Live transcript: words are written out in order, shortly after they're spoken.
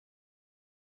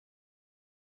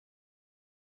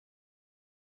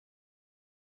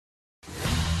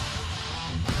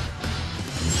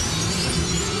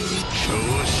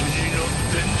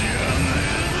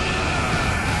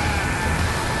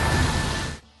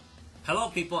Hello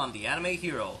people, I'm the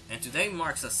AnimeHERO, and today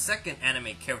marks the second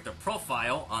anime character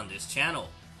profile on this channel.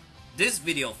 This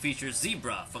video features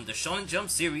Zebra from the Shonen Jump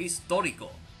series Toriko.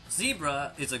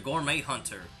 Zebra is a gourmet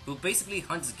hunter who basically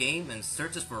hunts game and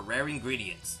searches for rare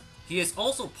ingredients. He is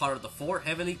also part of the 4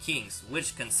 Heavenly Kings,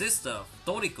 which consist of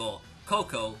Toriko,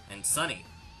 Coco, and Sunny.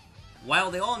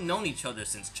 While they all known each other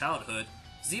since childhood,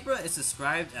 Zebra is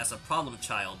described as a problem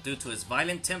child due to his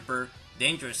violent temper,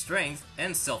 dangerous strength,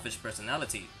 and selfish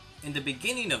personality. In the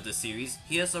beginning of the series,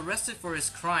 he is arrested for his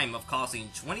crime of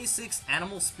causing 26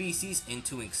 animal species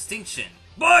into extinction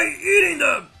by eating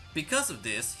them! Because of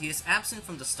this, he is absent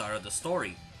from the start of the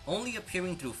story, only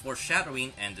appearing through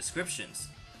foreshadowing and descriptions.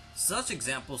 Such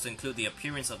examples include the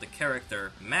appearance of the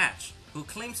character Match, who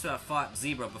claims to have fought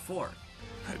Zebra before.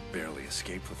 I barely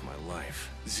escaped with my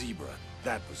life. Zebra,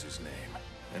 that was his name.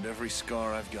 And every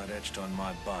scar I've got etched on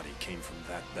my body came from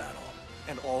that battle.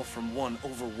 And all from one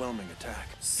overwhelming attack.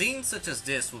 Scenes such as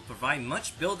this would provide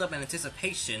much build-up and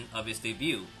anticipation of his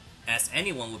debut, as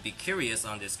anyone would be curious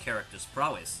on this character's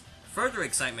prowess. Further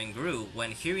excitement grew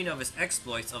when hearing of his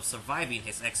exploits of surviving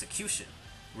his execution,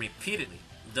 repeatedly.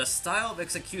 The style of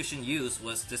execution used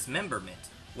was dismemberment,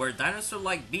 where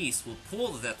dinosaur-like beasts would pull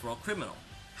the death row criminal.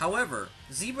 However,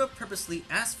 Zebra purposely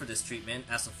asked for this treatment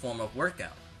as a form of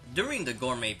workout. During the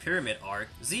Gourmet Pyramid arc,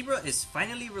 Zebra is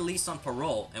finally released on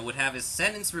parole and would have his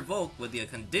sentence revoked with the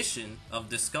condition of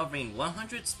discovering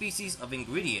 100 species of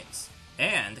ingredients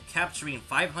and capturing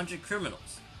 500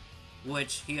 criminals,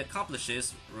 which he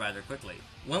accomplishes rather quickly.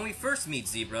 When we first meet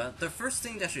Zebra, the first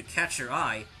thing that should catch your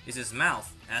eye is his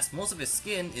mouth, as most of his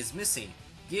skin is missing,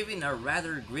 giving a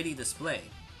rather gritty display.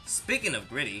 Speaking of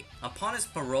gritty, upon his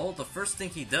parole, the first thing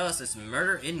he does is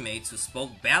murder inmates who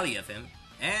spoke badly of him,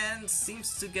 and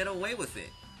seems to get away with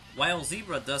it. While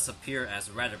Zebra does appear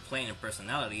as rather plain in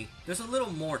personality, there's a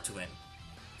little more to him.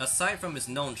 Aside from his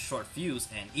known short fuse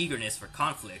and eagerness for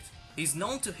conflict, he's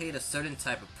known to hate a certain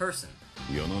type of person.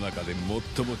 世の中で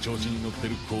最も調子に乗って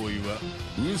る行為は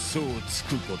嘘をつ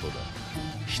くことだ。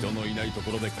人のいないと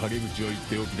ころで陰口を言っ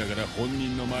ておきながら本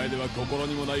人の前では心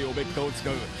にもないおべっかを使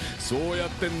う。そうやっ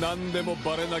て何でも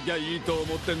バレなきゃいいと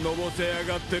思ってのぼせや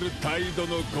がってる態度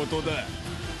のことだ。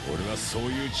俺はそう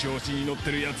いう調子に乗っ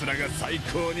てる奴らが最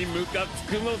高にムカつ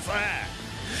くのさ。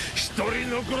一人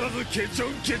残らずケチ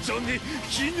ョンケチョンに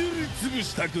ひねり潰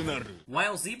したくなる。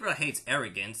While Zebra hates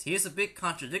arrogance, he is a bit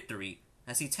contradictory,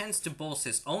 as he tends to boast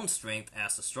his own strength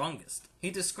as the strongest. He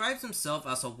describes himself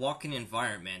as a walking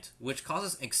environment, which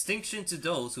causes extinction to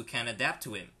those who can adapt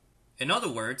to him. In other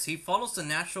words, he follows the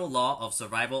natural law of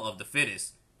survival of the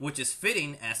fittest, which is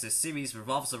fitting as this series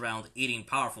revolves around eating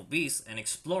powerful beasts and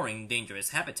exploring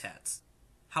dangerous habitats.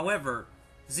 However,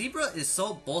 Zebra is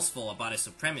so boastful about his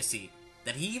supremacy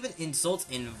that he even insults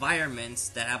environments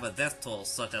that have a death toll,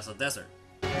 such as a desert.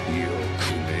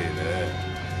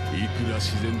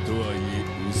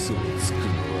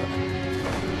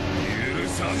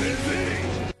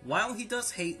 While he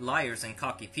does hate liars and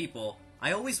cocky people,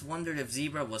 I always wondered if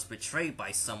Zebra was betrayed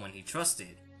by someone he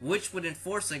trusted, which would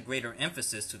enforce a greater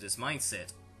emphasis to this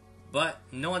mindset. But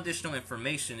no additional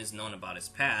information is known about his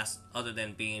past, other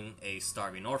than being a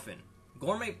starving orphan.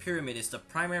 Gourmet Pyramid is the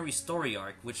primary story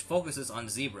arc which focuses on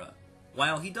Zebra.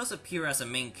 While he does appear as a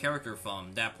main character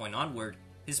from that point onward,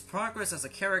 his progress as a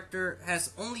character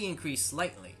has only increased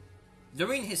slightly.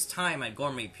 During his time at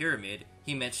Gourmet Pyramid,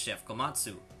 he met Chef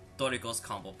Komatsu, Toriko's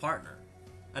combo partner.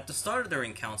 At the start of their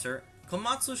encounter,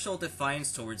 Komatsu showed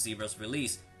defiance towards Zebra's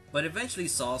release, but eventually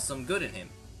saw some good in him.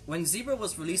 When Zebra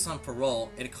was released on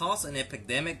parole, it caused an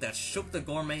epidemic that shook the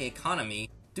gourmet economy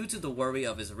due to the worry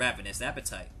of his ravenous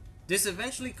appetite. This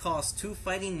eventually caused 2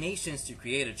 fighting nations to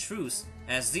create a truce,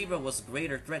 as Zebra was a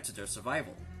greater threat to their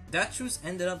survival. That truce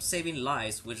ended up saving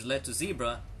lives, which led to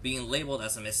Zebra being labeled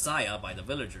as a messiah by the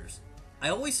villagers. I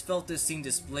always felt this scene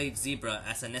displayed Zebra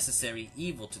as a necessary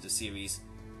evil to the series,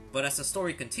 but as the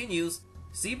story continues,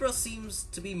 Zebra seems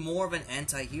to be more of an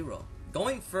anti-hero.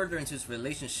 Going further into his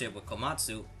relationship with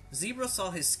Komatsu, Zebra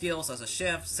saw his skills as a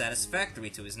chef satisfactory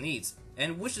to his needs,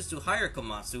 and wishes to hire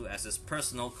Komatsu as his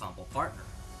personal combo partner.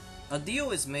 A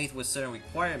deal is made with certain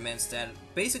requirements that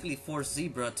basically force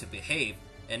Zebra to behave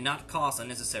and not cause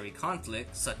unnecessary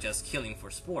conflict, such as killing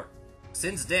for sport.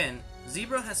 Since then,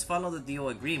 Zebra has followed the deal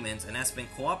agreements and has been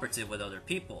cooperative with other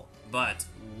people, but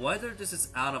whether this is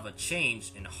out of a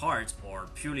change in heart or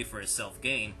purely for his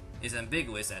self-gain is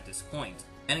ambiguous at this point.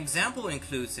 An example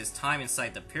includes his time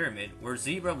inside the pyramid, where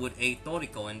Zebra would aid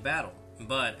Toriko in battle.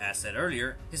 But, as said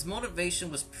earlier, his motivation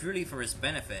was purely for his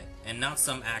benefit, and not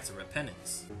some act of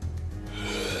repentance.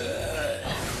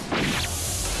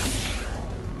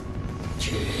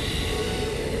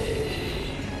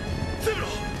 ゼブラ、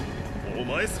お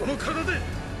前その体で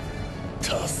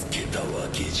助けたわ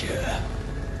けじゃ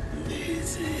ねえ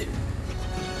ぜ。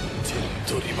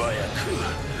手っ取り早く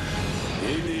エ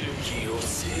ネルギーを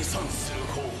生産する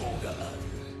方法があ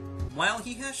る。 While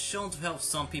he has shown to help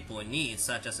some people in need,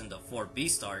 such as in the 4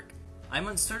 Beast arc, I'm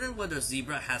uncertain whether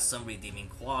Zebra has some redeeming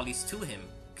qualities to him.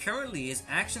 Currently, his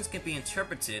actions can be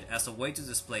interpreted as a way to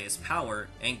display his power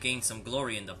and gain some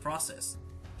glory in the process.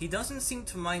 He doesn't seem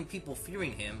to mind people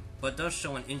fearing him, but does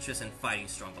show an interest in fighting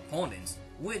strong opponents,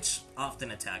 which often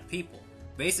attack people.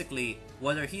 Basically,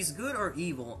 whether he's good or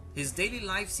evil, his daily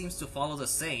life seems to follow the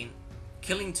saying,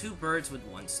 killing 2 birds with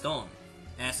 1 stone,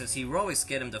 as his heroics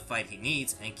get him the fight he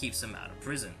needs and keeps him out of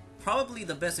prison. Probably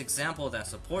the best example that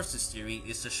supports this theory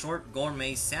is the short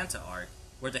Gourmet Santa arc,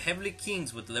 where the Heavenly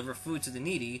Kings would deliver food to the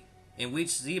needy, in which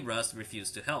Zebras refuse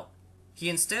to help. He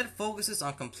instead focuses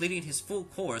on completing his full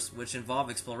course, which involve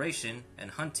exploration and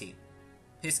hunting.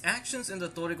 His actions in the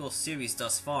Toriko series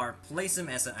thus far place him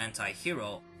as an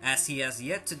anti-hero, as he has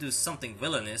yet to do something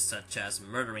villainous such as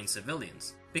murdering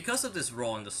civilians. Because of this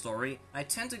role in the story, I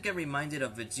tend to get reminded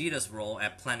of Vegeta's role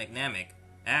at Planet Namek,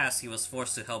 as he was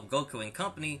forced to help Goku and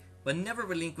company, but never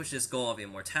relinquished his goal of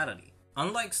immortality.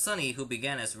 Unlike Sunny, who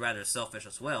began as rather selfish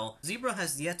as well, Zebra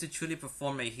has yet to truly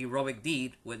perform a heroic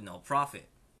deed with no profit.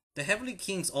 The Heavenly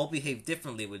Kings all behave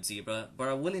differently with Zebra, but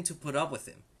are willing to put up with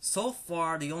him. So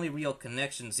far, the only real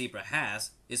connection Zebra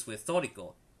has is with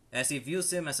Toriko, as he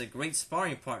views him as a great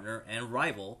sparring partner and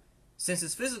rival, since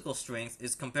his physical strength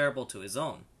is comparable to his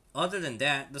own. Other than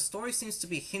that, the story seems to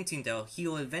be hinting that he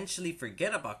will eventually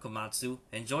forget about Komatsu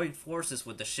and join forces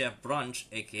with the Chef Brunch,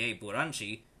 aka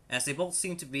Buranchi, as they both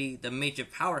seem to be the major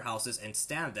powerhouses and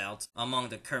standouts among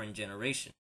the current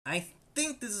generation. I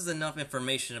think this is enough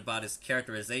information about his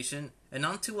characterization, and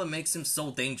onto what makes him so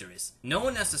dangerous.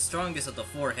 Known as the strongest of the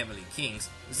 4 Heavenly Kings,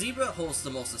 Zebra holds the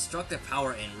most destructive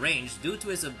power and range due to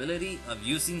his ability of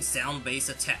using sound-based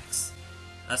attacks.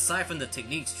 Aside from the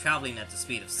techniques traveling at the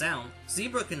speed of sound,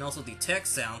 Zebra can also detect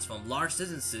sounds from large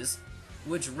distances,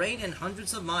 which range in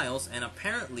hundreds of miles and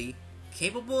apparently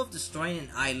capable of destroying an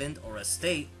island or a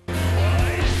state.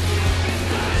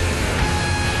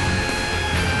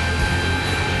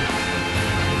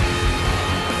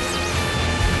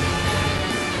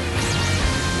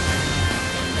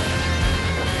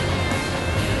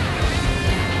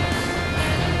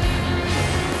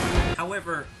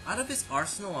 However, out of his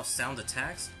arsenal of sound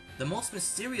attacks, the most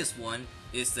mysterious one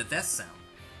is the death sound.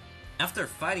 After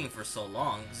fighting for so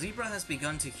long, Zebra has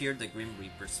begun to hear the Grim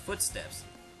Reaper's footsteps.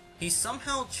 He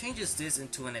somehow changes this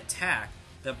into an attack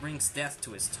that brings death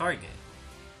to his target.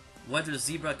 Whether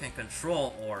Zebra can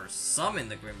control or summon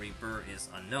the Grim Reaper is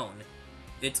unknown.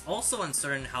 It's also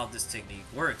uncertain how this technique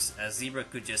works, as Zebra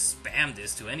could just spam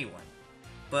this to anyone.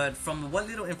 But from what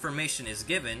little information is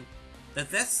given, the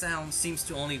death sound seems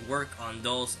to only work on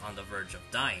those on the verge of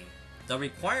dying. The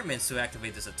requirements to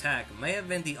activate this attack may have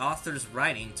been the author's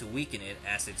writing to weaken it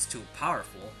as it's too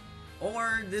powerful,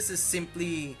 or this is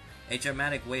simply a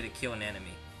dramatic way to kill an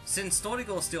enemy. Since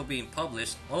Toriko is still being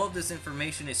published, all of this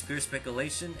information is pure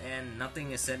speculation and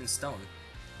nothing is set in stone.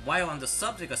 While on the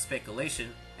subject of speculation,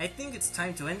 I think it's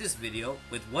time to end this video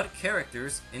with what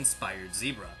characters inspired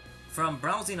Zebra. From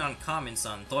browsing on comments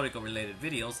on Toriko related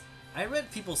videos, I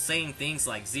read people saying things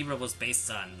like Zebra was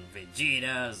based on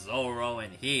Vegeta, Zoro,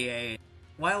 and Hiei.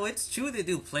 While it's true they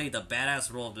do play the badass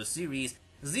role of the series,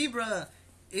 Zebra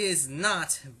is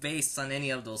not based on any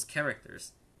of those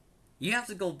characters. You have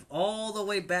to go all the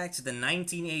way back to the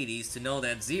 1980s to know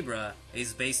that Zebra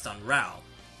is based on Rao,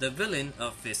 the villain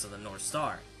of Fist of the North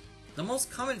Star. The most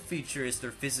common feature is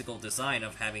their physical design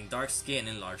of having dark skin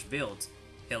and large builds.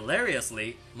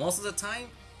 Hilariously, most of the time,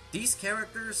 these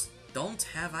characters don't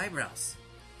have eyebrows.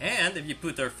 And if you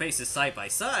put their faces side by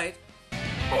side,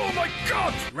 oh my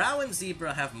god! Rao and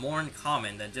Zebra have more in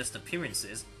common than just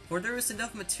appearances, for there is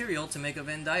enough material to make a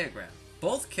Venn diagram.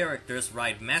 Both characters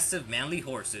ride massive manly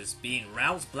horses, being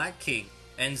Rao's Black King,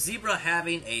 and Zebra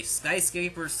having a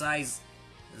skyscraper-sized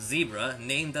zebra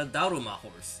named the Daruma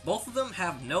horse. Both of them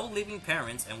have no living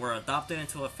parents and were adopted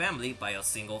into a family by a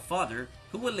single father,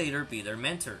 who would later be their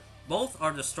mentor. Both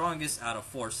are the strongest out of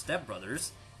 4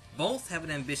 stepbrothers. Both have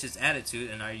an ambitious attitude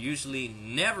and are usually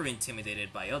never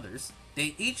intimidated by others.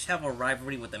 They each have a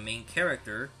rivalry with the main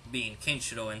character, being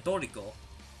Kenshiro and Toriko.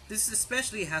 This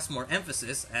especially has more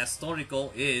emphasis as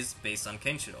Toriko is based on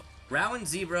Kenshiro. Rao and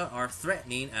Zebra are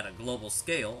threatening at a global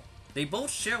scale. They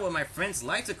both share what my friends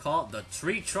like to call the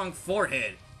tree trunk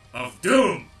forehead of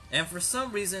doom. And for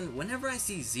some reason, whenever I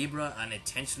see Zebra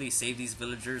unintentionally save these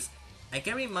villagers, I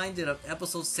get reminded of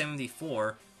episode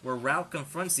 74, where Rao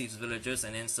confronts these villagers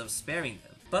and ends up sparing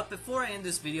them. But before I end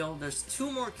this video, there's two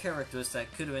more characters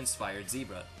that could have inspired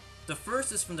Zebra. The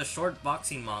first is from the short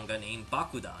boxing manga named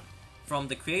Bakudan, from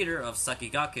the creator of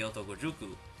Sakigake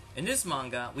Otogojuku. In this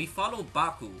manga, we follow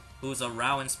Baku, who is a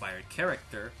Rao-inspired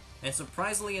character, and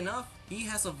surprisingly enough, he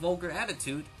has a vulgar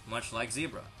attitude, much like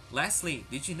Zebra. Lastly,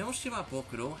 did you know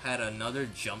Shimabukuro had another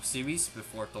Jump series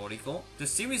before Toriko? The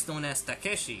series known as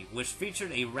Takeshi, which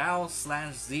featured a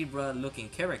Rao/Zebra looking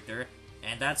character,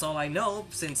 and that's all I know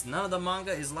since none of the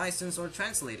manga is licensed or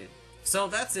translated. So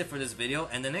that's it for this video,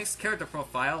 and the next character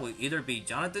profile will either be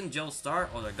Jonathan Joestar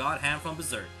or the God Hand from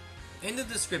Berserk. In the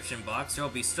description box, there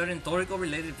will be certain Toriko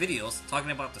related videos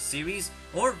talking about the series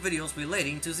or videos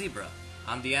relating to Zebra.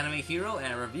 I'm the Anime Hero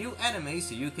and I review anime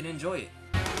so you can enjoy it.